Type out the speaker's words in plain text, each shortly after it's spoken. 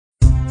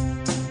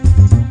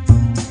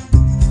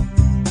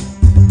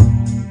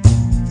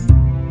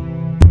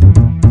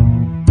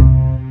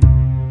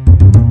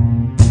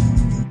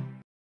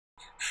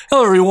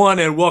Hello, everyone,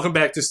 and welcome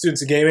back to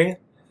Students of Gaming.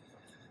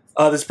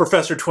 This is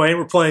Professor Twain.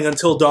 We're playing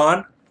Until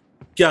Dawn.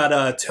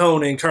 Got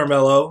Tone and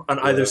Carmelo on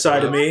either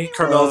side of me.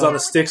 Carmelo's on the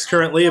sticks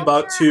currently,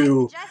 about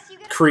to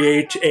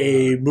create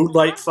a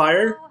moonlight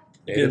fire.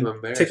 You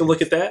can take a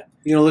look at that.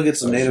 You know, look at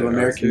some Native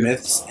American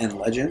myths and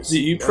legends.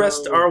 You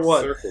pressed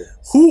R1.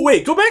 Who?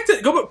 Wait, go back.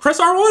 Press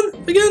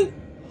R1 again.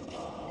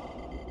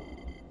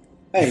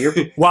 Hey, you're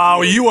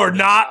wow, you are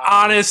not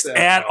honest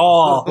at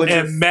all.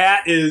 And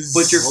Matt is.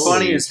 But you're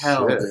funny as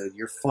hell, dude.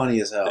 You're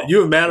funny as hell.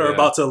 You and Matt are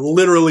about to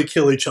literally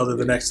kill each other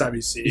the next time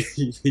you see.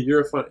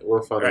 You're funny.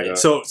 We're funny. Right.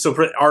 So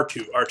R2, not R1.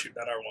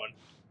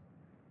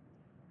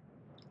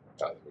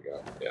 Oh, there we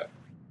go. Yeah.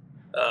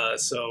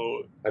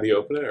 So how do you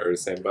open it, or the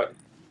same button?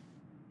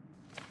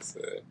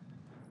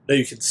 Now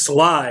you can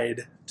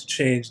slide to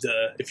change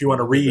the. If you want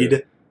to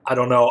read, I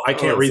don't know. I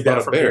can't read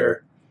that from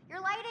here.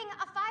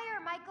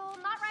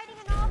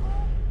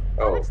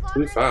 Oh,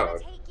 we found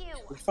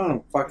a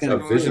fucking a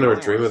vision or a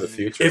dream of the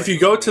future. If you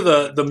go to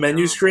the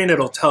menu screen,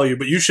 it'll tell you,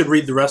 but you should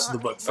read the rest of the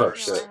book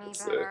first.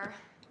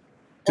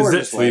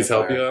 Please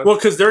help you out. Well,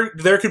 because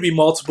there could be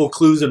multiple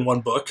clues in one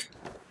book.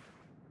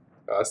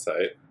 Oh, that's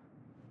tight.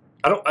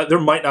 There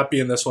might not be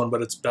in this one,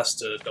 but it's best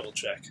to double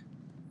check.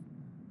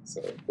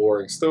 So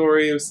boring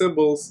story of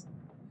symbols.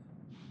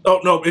 Oh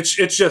no, it's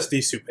just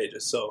these 2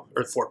 pages,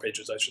 or 4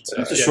 pages, I should say.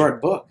 It's a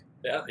short book.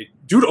 Yeah,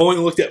 dude only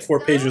looked at 4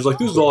 pages. Like,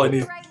 this is all I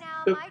need.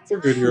 We're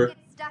good here.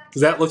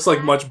 Because that looks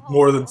like much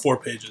more than 4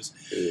 pages.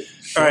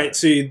 All right,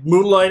 see,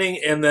 moonlighting,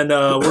 and then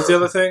what's the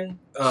other thing?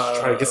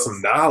 Trying to get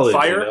some knowledge.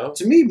 Fire. You know?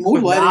 To me,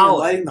 moonlighting and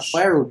lighting the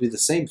fire would be the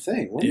same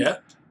thing. Wouldn't it?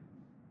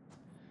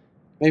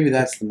 Maybe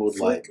that's the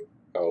moonlight.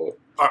 Oh,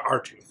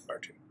 R2.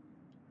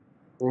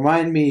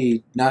 Remind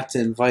me not to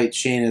invite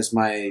Shane as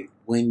my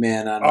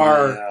wingman on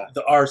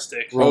the R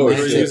stick.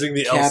 We're using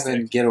the L cabin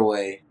stick.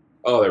 getaway.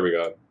 Oh, there we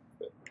go.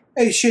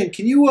 Hey Shane,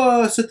 can you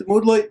set the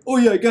moonlight? Oh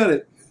yeah, I got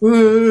it.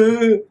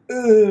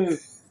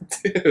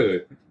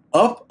 Dude.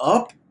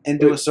 Up, and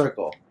do a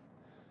circle.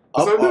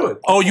 That's what I'm doing.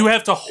 Oh, you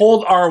have to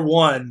hold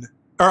R1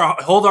 or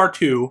hold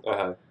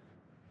R2.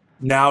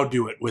 Now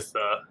do it with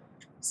the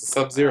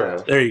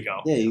Sub-Zero. There you go.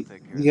 Yeah, you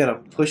gotta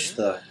push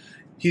the.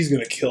 He's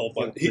gonna kill a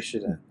bunch. Push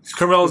it in.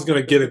 Carmelo's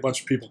gonna get a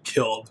bunch of people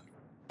killed.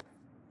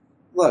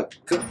 Look,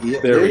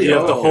 there we You go.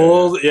 have to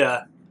hold.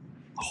 Yeah,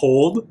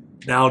 hold.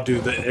 Now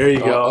do the. There you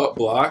go. Up,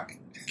 block.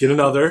 Get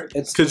another.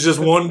 Because just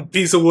one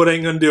piece of wood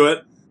ain't gonna do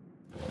it.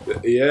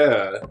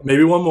 Yeah.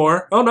 Maybe one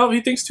more. Oh no,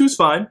 he thinks 2's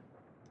fine.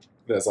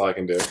 That's all I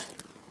can do.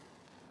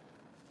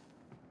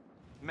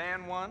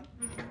 Man 1,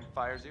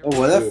 fire 0. Oh,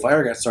 well, that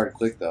fire got started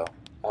quick though.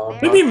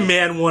 Maybe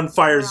man 1,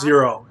 fire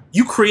 0.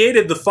 You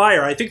created the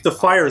fire. I think the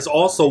fire is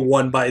also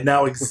won by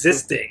now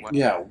existing.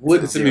 Yeah,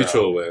 wood. It's 0. a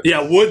mutual win.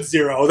 Yeah, wood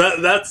 0.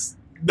 That's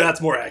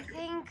more accurate.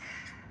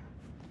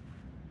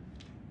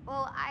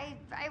 Well,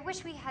 I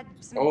wish we had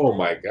some. Oh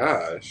my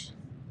gosh.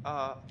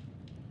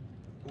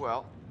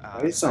 Well. Why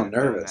are you so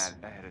nervous?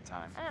 Ahead of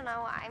time. I don't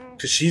know.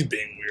 Because she's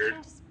being weird.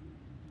 I'm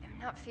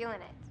not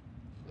feeling it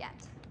yet.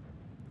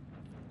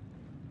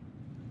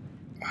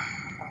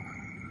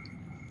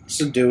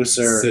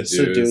 Seducer. Of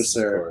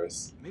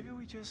course. Maybe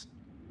we just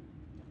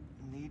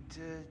need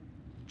to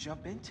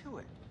jump into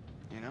it.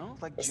 You know,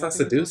 like that's not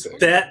seducing.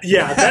 That's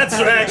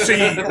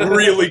actually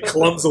really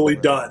clumsily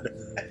done.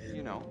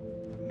 You know,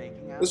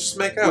 making out. Let's just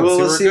make out. Well,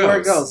 let's see where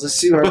it goes. Let's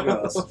see where it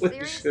goes.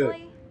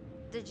 Seriously?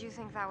 Did you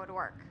think that would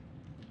work?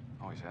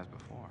 Always has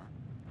before.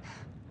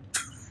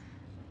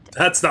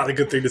 That's not a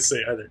good thing to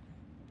say either.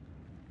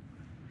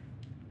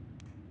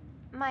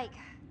 Mike,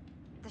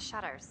 the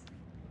shutters.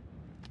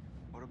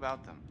 What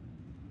about them?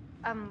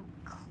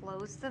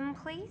 Close them,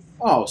 please?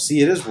 Oh,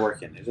 see, it is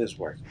working. It is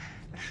working.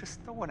 There's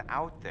just no one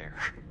out there.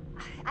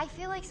 I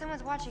feel like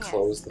someone's watching us.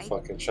 Close the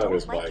fucking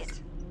shutters, Mike.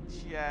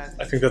 Yeah.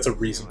 I think that's a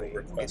reasonable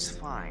request. It's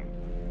fine.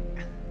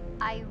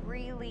 I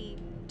really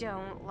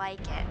don't like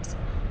it.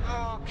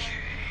 Okay,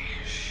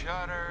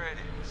 shutter it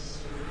is.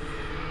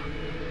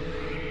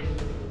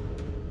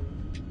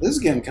 This is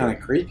getting kind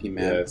of creepy,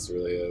 man. Yeah, this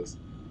really is.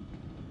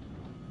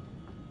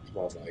 Come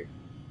on, Mike.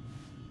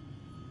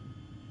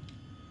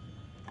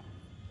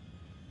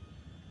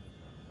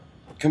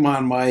 Come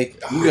on,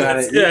 Mike. You got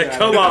it. Yeah,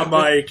 come on,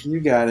 Mike.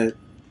 You got it.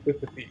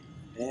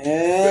 I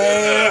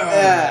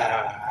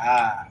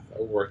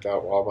worked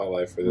out all my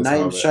life for this Knight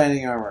in moment.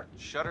 shining armor.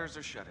 Shutters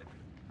are shuttered.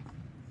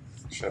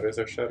 Shutters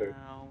are shuttered.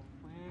 Now,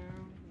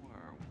 where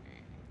were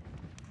we?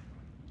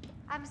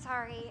 I'm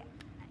sorry.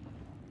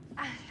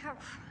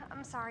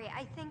 I'm sorry.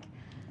 I think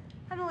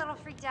I'm a little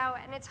freaked out,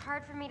 and it's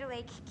hard for me to,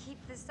 keep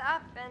this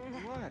up,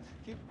 and... What?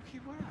 Keep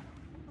what up?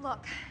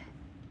 Look,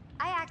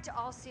 I act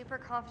all super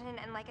confident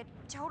and like a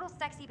total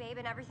sexy babe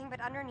and everything, but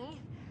underneath,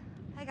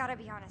 I gotta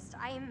be honest,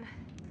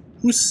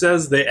 Who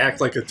says they act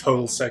like a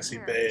total sexy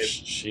babe?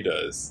 She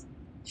does.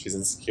 She's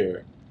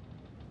insecure.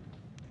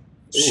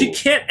 She Ooh.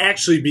 can't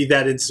actually be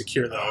that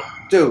insecure, though.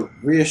 Dude,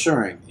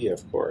 reassuring. Yeah,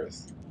 of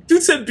course.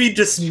 Dude said be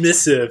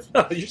dismissive.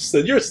 Oh,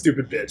 you're a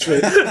stupid bitch.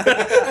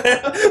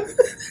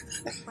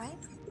 What?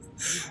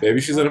 Maybe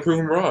she's gonna prove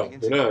him wrong.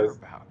 Who knows?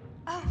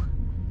 Oh.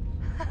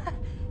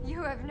 You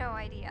no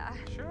idea.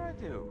 Sure I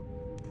do.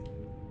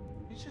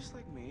 He's just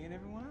like me and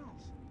everyone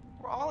else.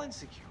 We're all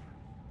insecure.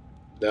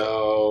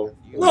 No.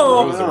 No,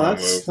 That was the wrong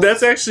move.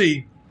 That's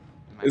actually,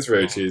 It's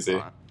very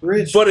cheesy.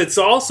 Rich. but it's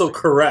also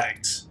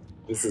correct.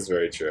 This is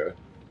very true.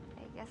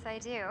 I guess I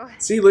do.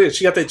 See, look,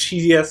 she got that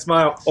cheesy ass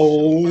smile.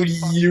 Oh,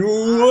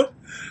 you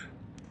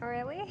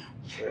Really?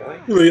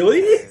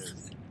 really?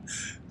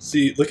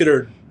 See, look at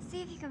her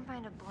See if you can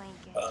find a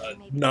blanket. and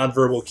maybe nonverbal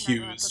snuggle up a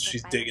cues. bit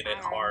She's by the digging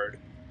it fire. hard.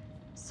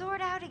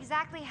 Sort out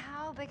exactly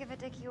how big of a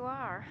dick you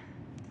are.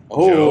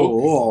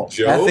 Oh,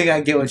 Joke? I think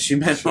I get what she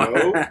meant.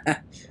 Joke?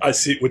 I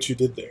see what you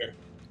did there.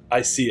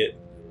 I see it.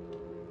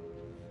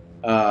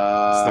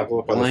 Snuggle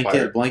up on the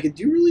fire. Blanket.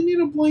 Do you really need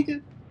a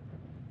blanket?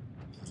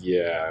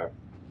 Yeah.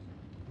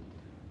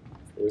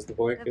 Where's the The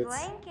blankets?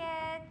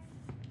 blankets.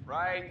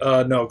 Right.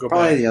 No, go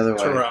Probably back. the other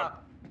Turn way. around.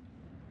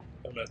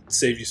 I'm gonna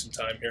save you some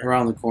time here.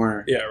 Around the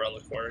corner. Yeah, around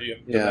the corner. You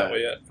haven't Yeah. been that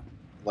way yet.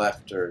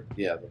 Left or,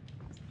 yeah,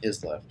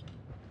 his left.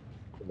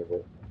 In the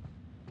room.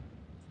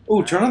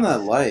 Ooh, turn on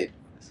that light.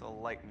 This'll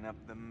lighten up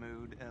the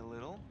mood a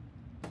little.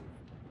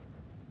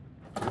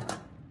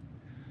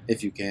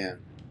 If you can.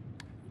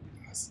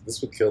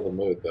 This would kill the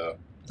mood, though.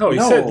 No, he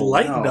No, said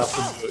lighten no. up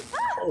the mood.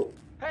 Oh.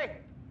 Hey,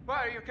 what,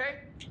 are you okay?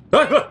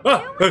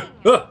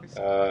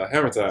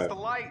 Hammer It's the time.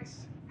 lights.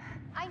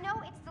 I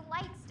know it's the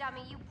lights,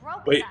 dummy. You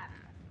broke Wait. them.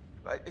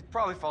 But it's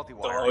probably faulty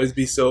Don't wire. always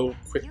be so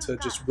quick to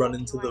You've just got run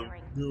faulty into the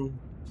wiring. room.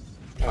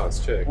 Oh, it's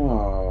chick.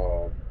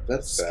 Oh,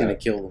 that's Sad. gonna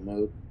kill the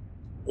mood.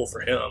 Well, for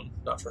him,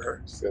 not for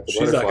her. She's got the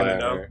She's not butterfly gonna on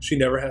know. her. She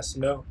never has to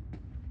know.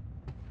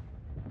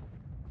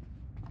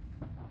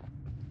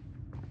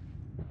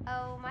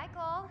 Oh,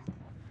 Michael.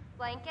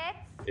 Blankets?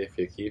 If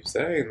you keep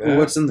saying that. Well,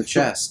 what's in the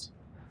chest?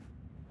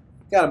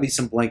 Gotta be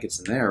some blankets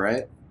in there,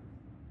 right?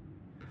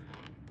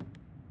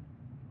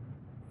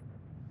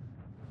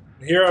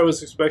 Here I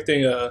was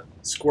expecting a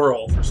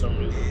squirrel for some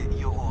reason.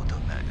 Your order,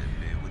 madam,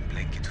 with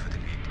blanket for the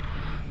lady.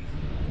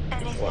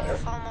 Anything Whatever.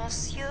 for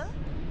monsieur?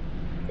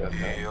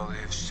 That You'll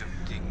have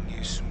something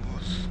smooth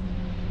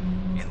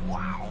and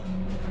wow.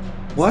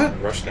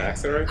 What? Russian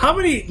accent, right? How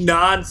many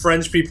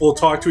non-French people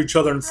talk to each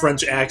other in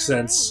French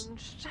accents?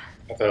 Arranged.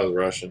 I thought it was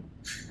Russian.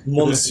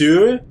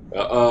 Monsieur?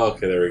 Oh,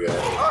 okay, there we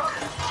go.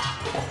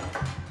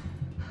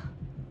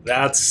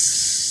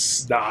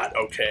 That's not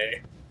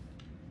okay.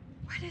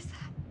 What is that?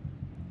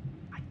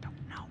 I don't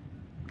know.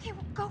 Okay,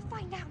 well, go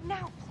find out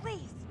now,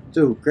 please.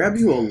 Dude, grab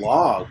you a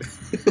log.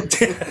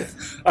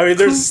 I mean,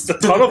 there's a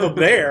ton of them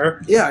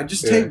there. Yeah,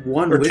 just Yeah. take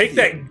one Or with take you.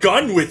 that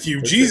gun with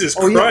you. Jesus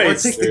Oh, yeah, or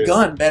Christ. take the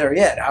gun, better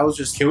yet. I was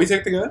just... Can we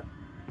take the gun?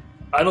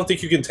 I don't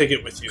think you can take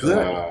it with you. Good.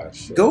 Ah,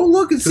 shit. Go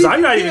look and see Because if I'm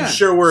you not can. even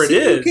sure where it See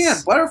if is. You can.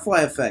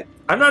 Butterfly effect.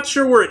 I'm not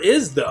sure where it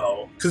is,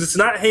 though. Because it's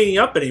not hanging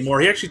up anymore.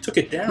 He actually took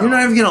it down. You're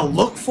not even gonna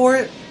look for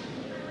it?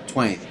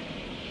 Twain.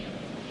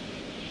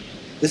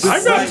 This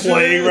I'm not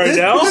playing right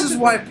now. This is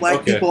why black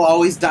Okay. people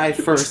always die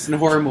first in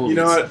horror movies. You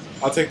know what?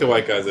 I'll take the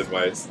white guy's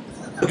advice.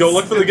 Go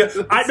look for the gun.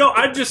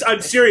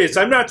 I'm serious.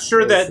 I'm not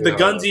sure that the Yeah.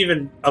 gun's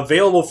even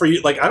available for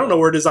you. Like, I don't know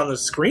where it is on the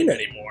screen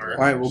anymore.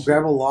 Alright, well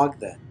grab a log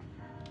then.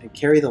 And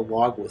carry the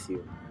log with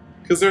you.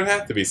 Because there'd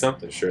have to be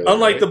something, surely.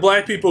 Unlike right? the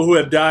black people who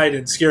have died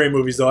in scary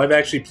movies, though, I've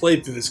actually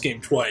played through this game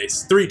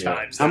twice. 3 Yeah.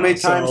 times. How now, many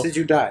times so- did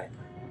you die?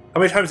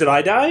 How many times did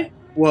I die?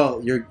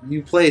 Well,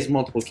 you play as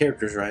multiple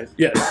characters, right?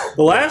 Yes.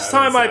 The last Yeah,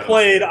 time I that's-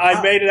 played,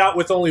 I made it out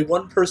with only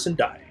one person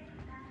dying.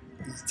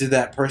 Did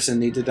that person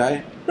need to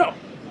die? No.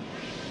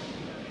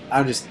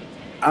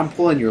 I'm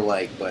pulling your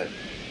leg, but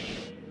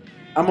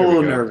I'm There a we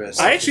little go. nervous.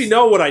 I actually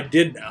know what I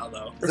did now,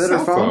 though. Is that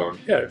her Cell phone?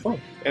 Yeah, your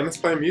phone. And it's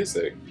playing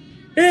music.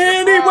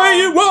 Any way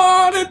you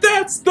want it,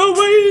 that's the way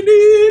you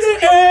need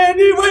it.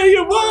 Any way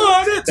you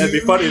want it. That'd be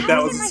funny if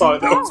that was the song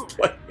that was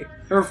playing.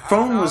 Her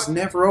phone was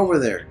never over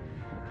there.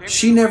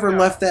 She never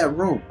left that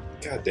room.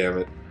 God damn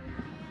it.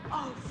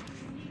 Oh,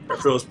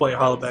 If it was playing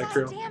Hollaback God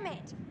Trail, damn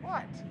it.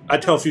 What?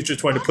 I'd tell Future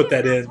Twain to put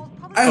that in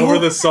I over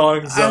hope- the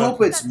songs. I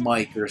hope it's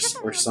Mike or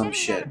some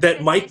shit.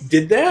 That Mike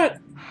did that?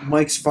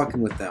 Mike's fucking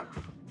with them.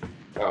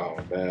 Oh,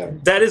 man.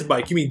 That is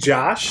Mike. You mean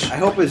Josh? I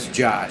hope it's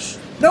Josh.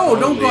 No,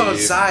 don't go Leave.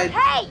 outside.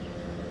 Hey!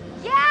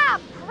 Yeah,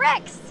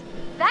 pricks!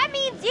 That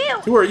means you!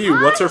 Who are you?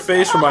 What's her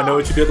face from I Know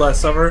What You Did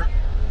Last Summer? What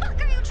the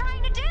fuck are you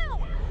trying to do?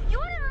 You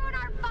want to ruin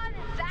our fun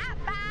that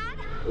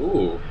bad?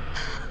 Ooh.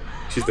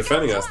 She's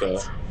defending us, though.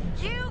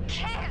 You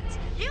can't!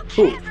 You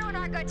Who? can't ruin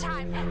our good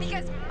time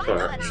because Michael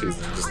Sorry, and I she's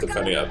just are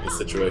defending gonna out the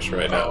situation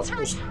right now.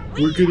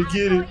 We're gonna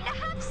get it. Going to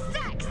have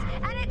sex,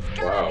 and it's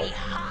gonna Wow. be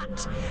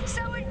hot.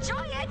 So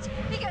enjoy it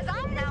because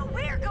I know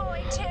we're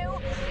going to.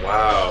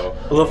 Wow.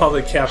 I love how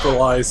they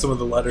capitalize some of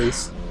the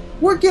letters.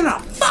 We're gonna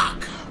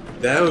fuck.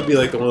 That would be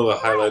like one of the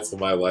highlights of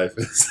my life.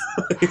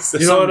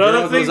 You know, another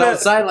Girl thing goes that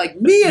outside like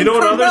me and You know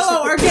what others-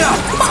 Carmello are gonna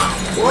fuck.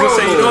 I was gonna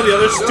say, you know the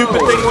other stupid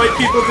thing white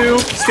people do?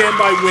 Stand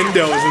by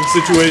windows in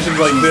situations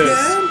like She's this.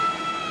 dead?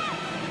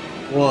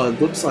 Well,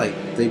 it looks like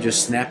they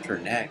just snapped her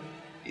neck.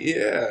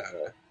 Yeah.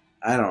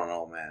 I don't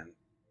know, man.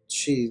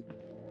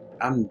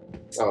 I'm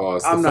Oh,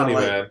 it's I'm the not funny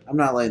lighting, man. I'm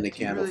not lighting the Do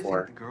you candle really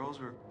for think her. the girls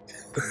were...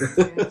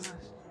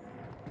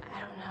 I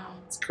don't know.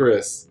 It's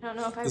Chris. I don't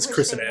know if I It's wish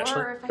Chris they and were,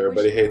 Ashley. if I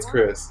Everybody wish they hates were.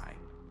 Chris. I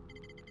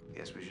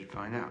guess we should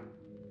find out.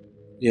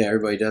 Yeah,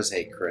 everybody does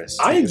hate Chris.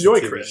 I It's a enjoy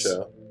TV Chris.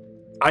 show.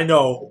 I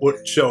know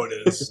what show it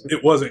is.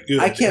 It wasn't good.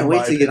 I can't in wait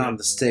my to get opinion. on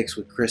the sticks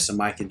with Chris in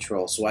my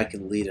control so I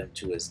can lead him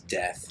to his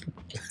death.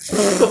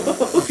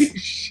 Holy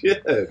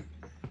shit.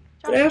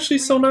 But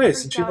Ashley's so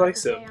nice and she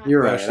likes him.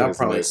 You're right. Ashley I'll was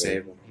probably amazing.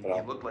 save him.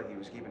 He looked like he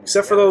was keeping it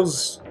Except for together.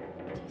 those, Do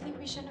you think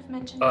we should have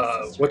mentioned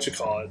what you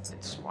call it,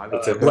 It's why we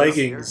What's took it? her up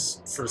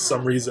leggings for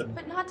some reason.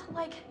 But not to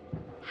like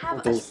have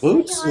What, a those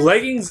boots? seance.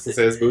 Leggings. He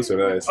says boots are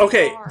nice.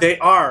 Okay, they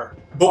are.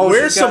 But Oh,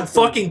 wear she's some got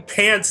them. fucking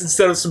pants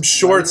instead of some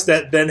shorts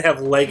that then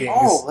have leggings.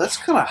 Oh, that's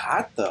kind of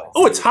hot, though.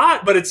 Oh, it's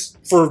hot, but it's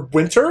for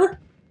winter?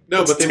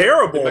 No, It's but they,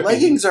 terrible. They might,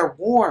 Leggings are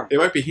warm. they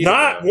might be heated.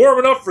 Not now. warm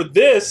enough for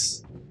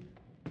this.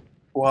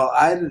 Well,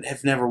 I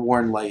have never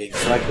worn leggings,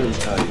 so I couldn't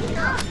tell you.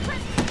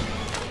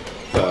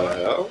 The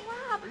hell?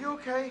 Are you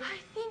okay? I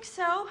think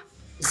so.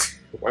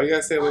 Why do you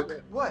guys say it like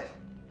that? What?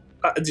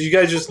 Did you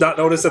guys just not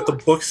notice that the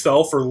book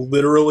fell for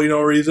literally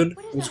no reason?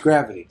 What It is was that?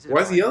 gravity. Is it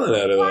Why is he yelling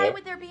at her Why though?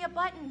 would there be a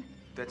button?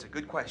 That's a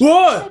good question. Should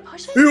I What?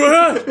 push it? You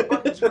what?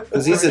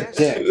 Because he's a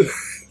dick.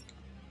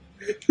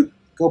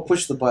 Go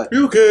push the button.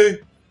 You okay?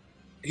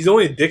 He's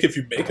only a dick if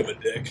you make him a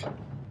dick.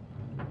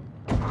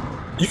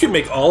 You can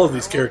make all of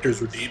these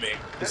characters redeeming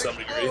to some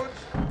degree.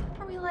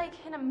 Are we like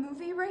in a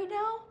movie right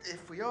now?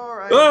 If we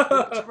are,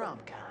 Ah. it's a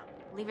rom-com.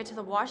 Leave it to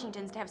the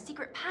Washingtons to have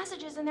secret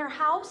passages in their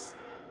house?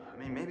 I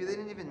mean, maybe they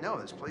didn't even know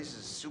this place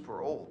is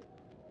super old.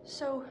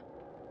 So,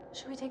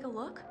 should we take a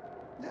look?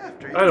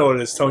 After you. I know what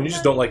it is, Tone. You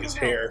just don't like his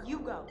hair. You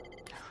go.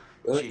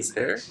 You like his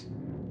hair?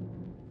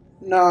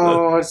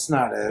 No, it's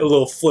not A it.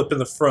 little flip in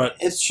the front.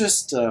 It's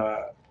just,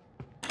 I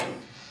Is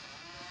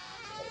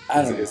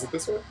don't it, know. is it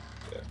this way?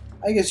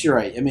 I guess you're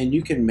right. I mean,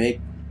 you can make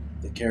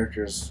the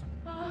characters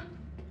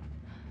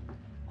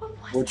What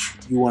was which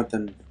that? you want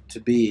them to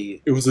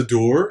be It was a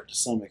door. to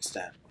some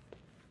extent.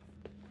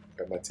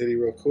 Got my titty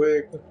real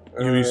quick.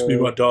 You used to be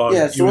my dog.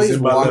 yeah, it's you the way was he's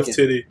in my left walking.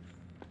 titty.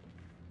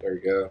 There we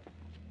go.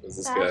 Who's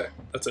this That guy?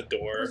 That's a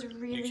door. was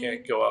really You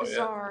can't go out yet.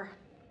 bizarre.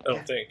 I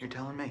don't think. You're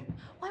telling me.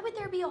 Why would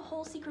there be a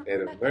whole secret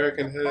Native room that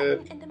American with a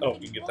button head. in the Oh,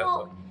 middle you of get the that wall?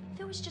 one. If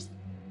it was just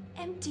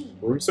empty.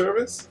 Room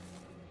service?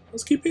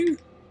 Housekeeping?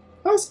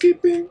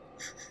 Housekeeping.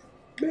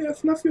 May I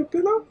fluff your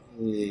pillow?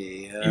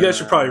 Yeah. You guys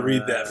should probably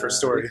read that for a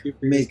story.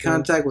 Made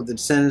contact with the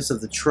descendants of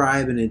the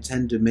tribe and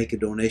intend to make a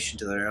donation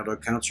to their elder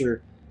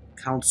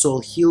council.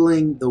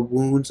 Healing the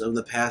wounds of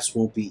the past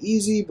won't be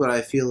easy, but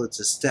I feel it's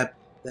a step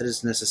that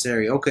is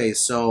necessary. Okay,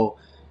 so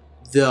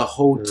the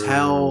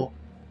hotel,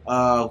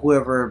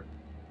 whoever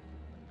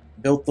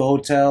built the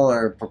hotel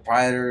or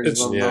proprietors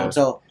of the Yeah.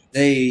 hotel,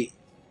 they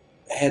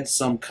had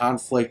some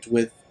conflict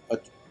with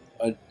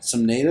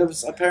some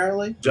natives,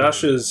 apparently.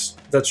 That's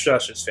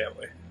Josh's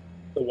family.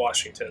 The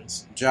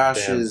Washingtons.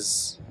 Josh Damn.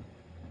 is...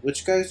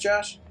 Which guy's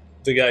Josh?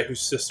 The guy whose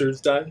sisters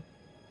died.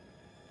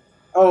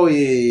 Oh,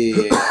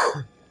 yeah.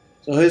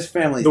 So his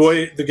family...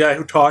 The guy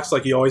who talks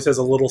like he always has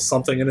a little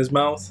something in his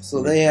mouth.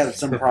 So they had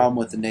some problem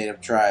with the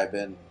native tribe,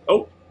 and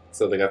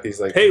So they got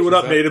these like. Hey, what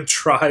up, pictures native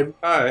tribe?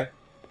 Hi.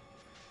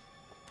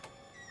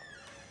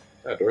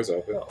 That door's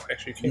open. Oh,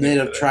 actually, you the can't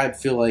native get tribe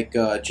feel like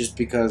just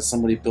because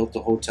somebody built a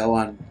hotel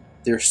on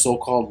their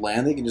so-called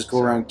land, they can just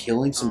go around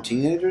killing some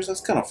teenagers?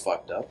 That's kind of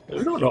fucked up.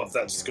 We don't know if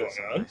that's going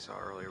on. I saw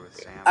earlier with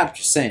Sam. I'm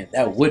just saying,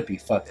 that would be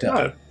fucked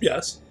up.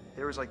 Yes.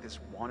 There was like this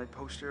wanted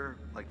poster,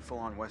 like full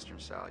on Western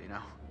style, you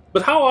know?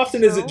 But how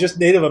often is it just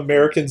Native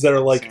Americans that are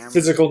like Sam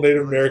physical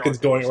Native really Americans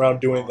thought there going was around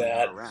something doing following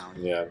that? her around.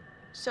 Yeah.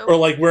 So, Or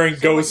like wearing so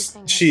what you're ghost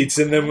saying is sheets,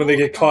 and then when they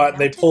get criminal caught and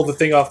they pull the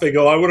thing off, they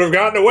go, "I would have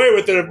gotten away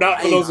with it if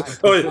not for those."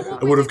 Oh, wait,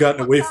 I would have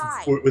gotten away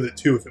with it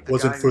too if it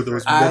wasn't for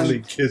those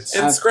meddling kids.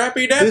 I'm- And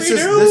Scrappy Dappy this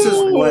is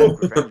Doo!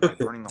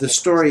 what the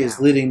story is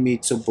leading me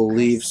to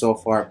believe so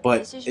far, but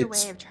this is your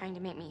it's way of trying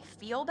to make me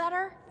feel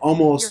better?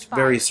 almost You're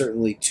very fired.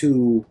 certainly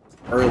too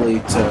early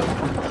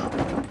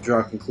to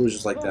draw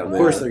conclusions like that. Of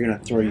course, they're gonna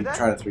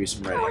try to throw you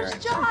some red Where's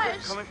herrings.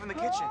 Josh? Coming from the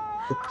kitchen.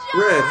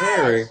 Red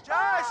herring.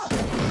 Josh!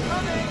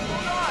 Coming!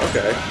 Hold on!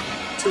 Okay.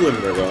 2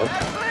 women are gone.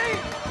 Ashley!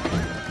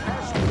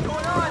 Ashley, what's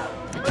going on?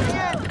 Let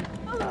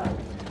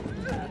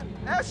me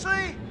in!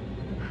 Ashley!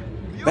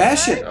 You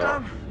Bash okay?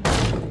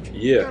 it.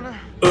 Yeah. Gonna-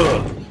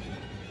 Ugh.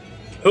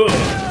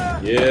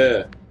 Ugh.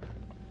 Yeah.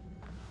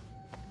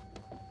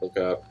 Look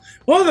up.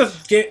 One of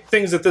the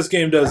things that this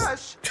game does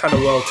Josh! kind of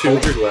well too.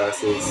 Hold your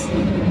glasses.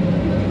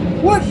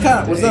 What kind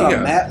of was that? A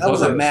Damn. mask? That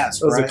was a mask,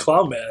 That was a right?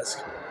 clown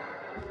mask.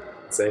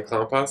 Same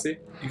clown posse?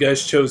 You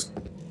guys chose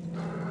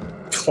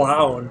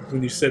clown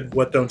when you said,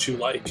 "What don't you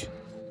like?"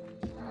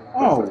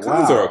 Oh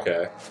Clowns wow! are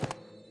okay.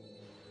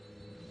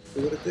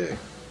 What a dick.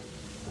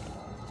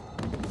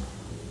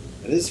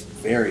 It is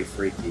very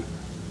freaky.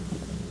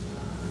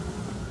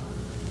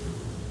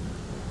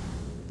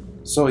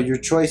 So your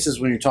choices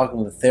when you're talking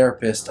with a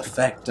therapist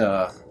affect.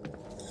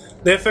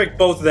 They affect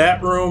both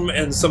that room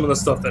and some of the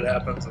stuff that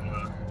happens in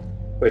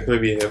Wait, can we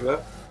be him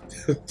though?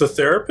 the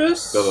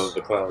therapist. No,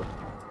 the clown.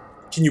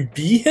 Can you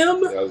be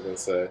him? Yeah, I was gonna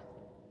say.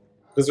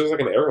 Because there's like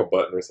an arrow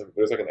button or something.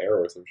 There's like an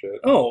arrow or some shit.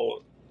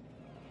 Oh,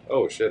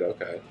 Oh shit.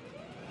 Okay.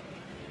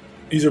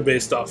 These are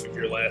based off of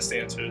your last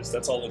answers.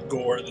 That's all the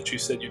gore that you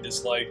said you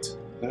disliked.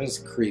 That is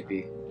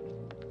creepy.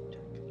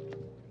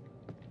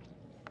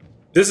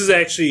 This is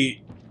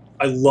actually,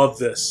 I love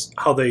this,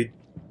 how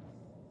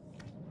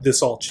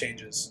this all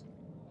changes.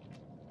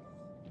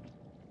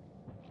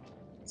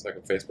 So I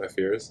can face my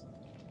fears.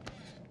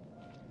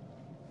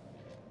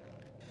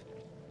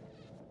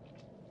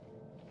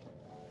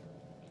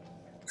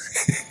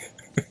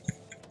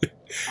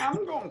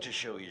 I'm going to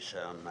show you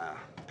some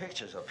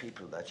pictures of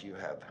people that you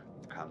have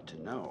come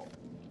to know.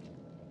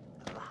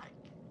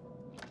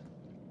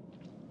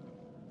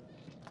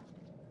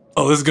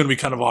 Oh, this is going to be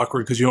kind of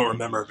awkward because you don't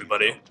remember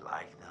everybody.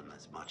 Like them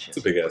as much It's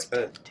a big ass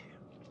pen.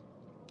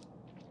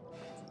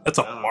 That's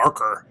a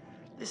marker.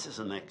 This is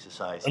an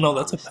exercise. Oh, no,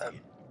 that's a pen.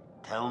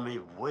 Tell me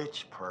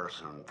which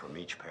person from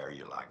each pair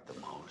you like the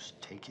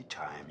most. Take your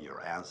time.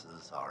 Your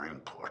answers are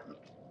important.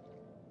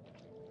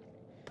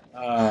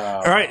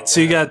 All right,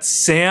 so you got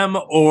Sam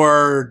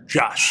or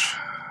Josh?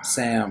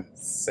 Sam.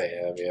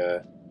 Sam, yeah.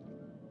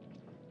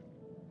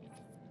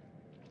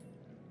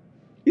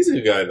 He's a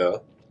good guy,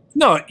 though.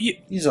 No,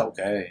 He's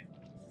okay.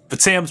 but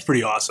Sam's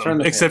pretty awesome, Turn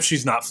the except page.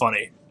 she's not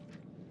funny.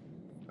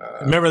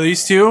 Remember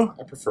these two?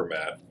 I prefer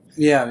Matt.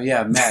 Yeah,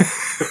 Matt.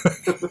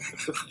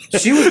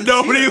 She was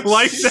Nobody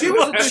liked She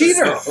that. was a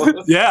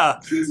cheater. Yeah,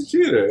 She's a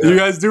cheater. you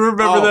guys do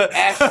remember Oh, that?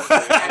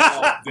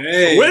 Ashley.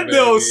 Dang,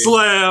 Window baby.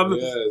 slam.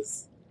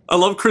 Yes. I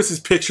love Chris's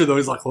picture though.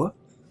 He's like, "What?"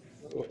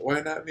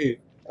 Why not me?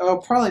 Oh,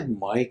 probably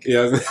Mike.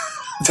 Yeah, I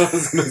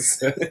was gonna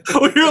say.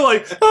 Oh, you're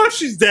like, "Oh,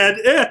 she's dead."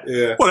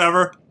 Yeah.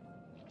 Whatever.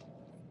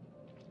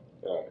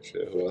 Oh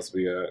shit! Who else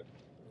we got?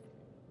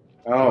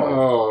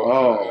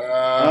 Oh,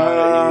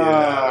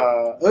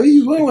 yeah. oh,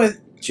 you went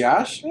with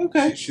Josh?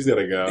 Okay. She's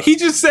gotta go. He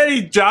just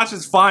said Josh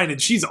is fine,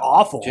 and she's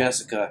awful.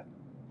 Jessica.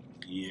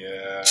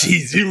 Yeah.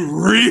 Jeez, you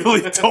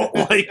really don't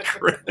like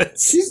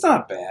Chris. She's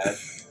not bad.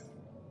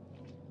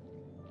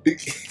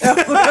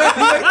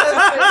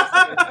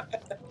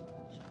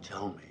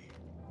 Tell me,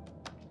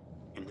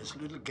 in this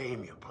little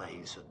game you're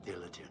playing so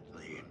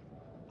diligently,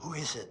 who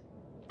is it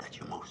that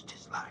you most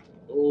dislike?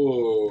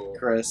 Oh.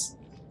 Chris.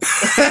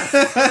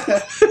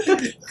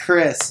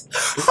 Chris.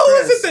 How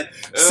is it that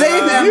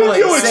Save You Emily.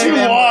 do what Save you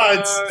Emily.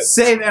 want?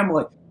 Save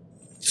Emily.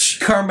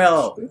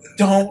 Carmelo,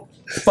 don't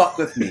fuck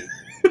with me.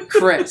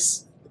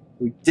 Chris.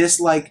 We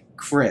dislike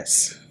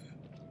Chris.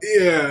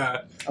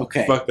 Yeah.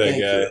 Okay. Fuck that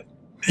thank guy.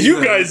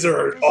 You guys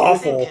are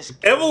awful.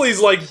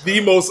 Emily's like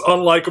the most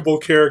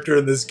unlikable character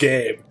in this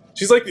game.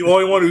 She's like the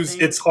only one who's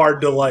it's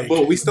hard to like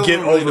Well, we still get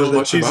don't really over know that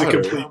much she's a about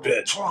her. complete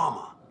bitch.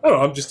 Trauma. I don't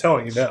know, I'm just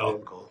telling you now.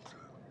 Go through.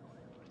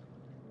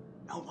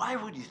 Now, why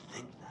would you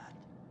think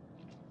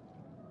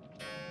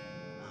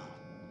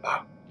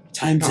that?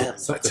 Time's Oh, up.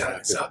 something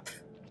Time's happened. up.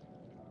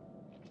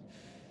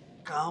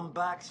 Come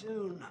back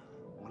soon.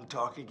 We'll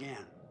talk again.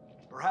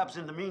 Perhaps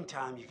in the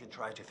meantime, you can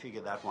try to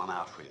figure that one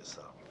out for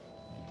yourself.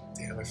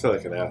 Damn, I feel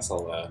like an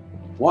asshole now.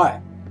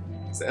 Why?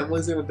 So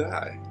Emily's gonna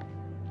die.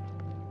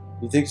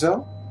 You think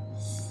so?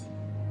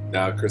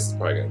 Now Chris is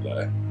probably gonna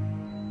die.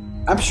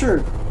 I'm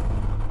sure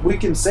we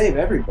can save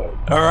everybody.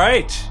 All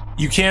right,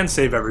 you can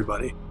save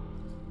everybody.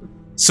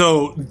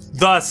 So,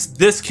 thus,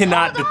 this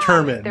cannot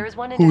determine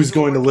who is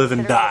going to live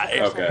and die,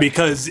 Okay.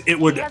 because it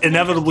would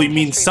inevitably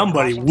mean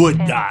somebody would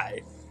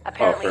die.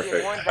 Apparently, perfect. he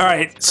had warned them All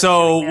right, against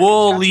so pursuing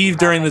we'll their leave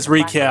during this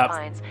construction recap.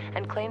 project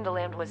and claimed the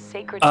land was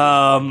sacred to his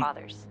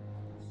forefathers.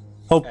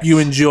 Hope you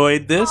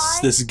enjoyed this.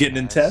 This is getting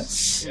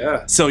intense.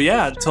 Yeah. So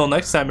yeah, until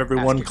next time,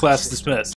 everyone, class dismissed.